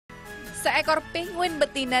Seekor penguin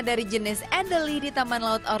betina dari jenis Adderley di Taman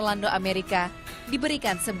Laut Orlando, Amerika,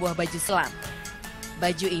 diberikan sebuah baju selam.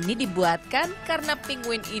 Baju ini dibuatkan karena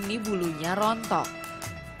penguin ini bulunya rontok.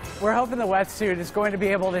 We're hoping the wetsuit is going to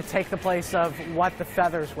be able to take the place of what the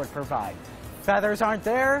feathers would provide. Feathers aren't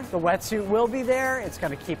there, the wetsuit will be there. It's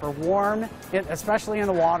going to keep her warm, especially in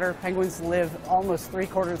the water. Penguins live almost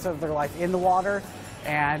 3/4 of their life in the water.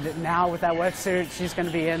 And now with that wetsuit, she's going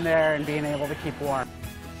to be in there and being able to keep warm.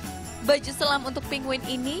 Baju selam untuk penguin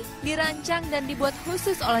ini dirancang dan dibuat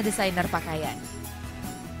khusus oleh desainer pakaian.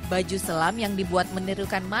 Baju selam yang dibuat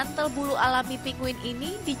menirukan mantel bulu alami penguin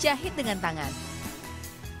ini dijahit dengan tangan.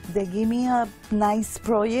 They give me a nice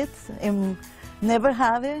project and never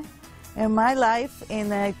have it in my life, and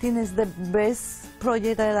I think it's the best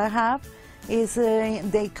project that I have. Is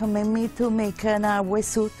they command me to make a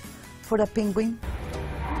wetsuit for the penguin.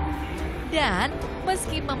 Dan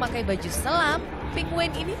meski memakai baju selam,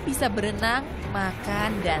 penguin ini bisa berenang,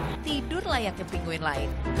 makan, dan tidur layaknya penguin lain.